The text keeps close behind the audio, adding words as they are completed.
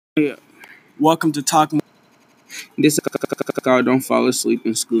Yeah. Welcome to Talk More. This is called Don't Fall Asleep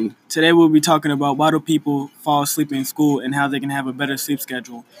in School. Today we'll be talking about why do people fall asleep in school and how they can have a better sleep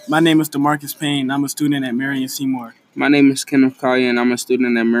schedule. My name is DeMarcus Payne. I'm a student at Marion Seymour. My name is Kenneth Collier, and I'm a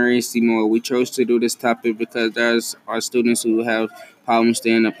student at Marion Seymour. We chose to do this topic because there's our students who have problems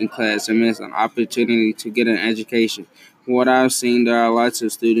staying up in class and miss an opportunity to get an education. From what I've seen, there are lots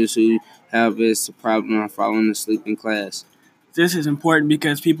of students who have this problem of falling asleep in class. This is important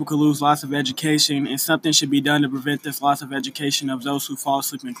because people could lose lots of education and something should be done to prevent this loss of education of those who fall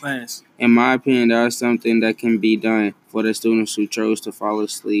asleep in class. In my opinion, there is something that can be done for the students who chose to fall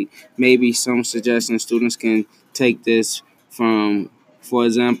asleep. Maybe some suggestions students can take this from, for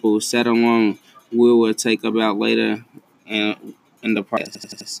example, set alone we will take about later in the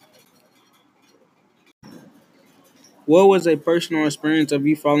process. What was a personal experience of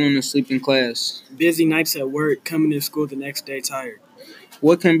you falling asleep in class? Busy nights at work, coming to school the next day tired.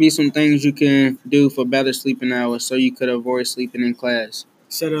 What can be some things you can do for better sleeping hours so you could avoid sleeping in class?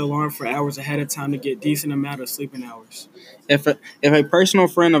 Set an alarm for hours ahead of time to get decent amount of sleeping hours. If a personal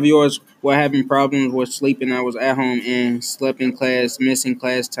friend of yours were having problems with sleeping hours at home and slept in class, missing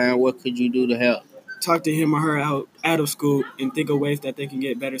class time, what could you do to help? Talk to him or her out of school and think of ways that they can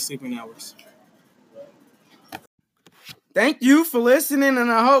get better sleeping hours. Thank you for listening, and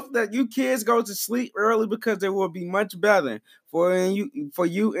I hope that you kids go to sleep early because it will be much better for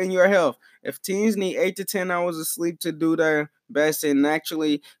you and your health. If teens need 8 to 10 hours of sleep to do their best and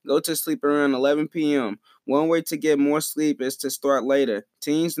actually go to sleep around 11 p.m. One way to get more sleep is to start later.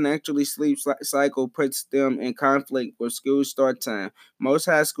 Teens' naturally sleep cycle puts them in conflict with school start time. Most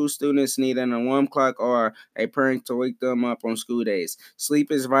high school students need an alarm clock or a parent to wake them up on school days.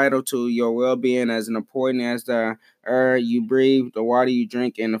 Sleep is vital to your well-being as important as the air you breathe, the water you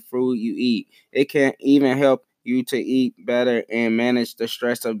drink, and the food you eat. It can even help you to eat better and manage the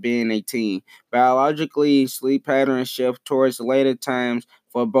stress of being a teen. Biologically, sleep patterns shift towards later times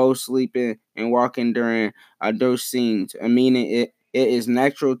for both sleeping and walking during adult scenes, meaning it is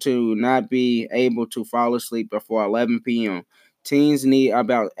natural to not be able to fall asleep before 11 p.m. Teens need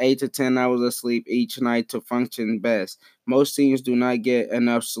about 8 to 10 hours of sleep each night to function best. Most teens do not get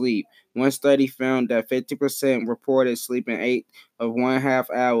enough sleep. One study found that 50% reported sleeping 8 of 1/2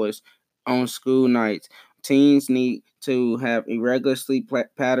 hours on school nights. Teens need to have irregular sleep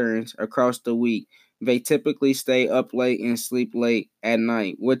patterns across the week. They typically stay up late and sleep late at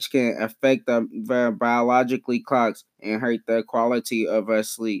night, which can affect their biologically clocks and hurt the quality of their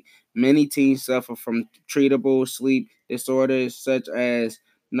sleep. Many teens suffer from treatable sleep disorders such as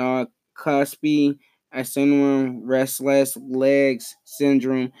narcolepsy, syndrome, restless legs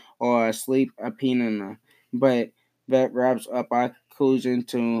syndrome, or sleep apnea. But that wraps up our conclusion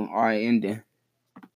to our ending.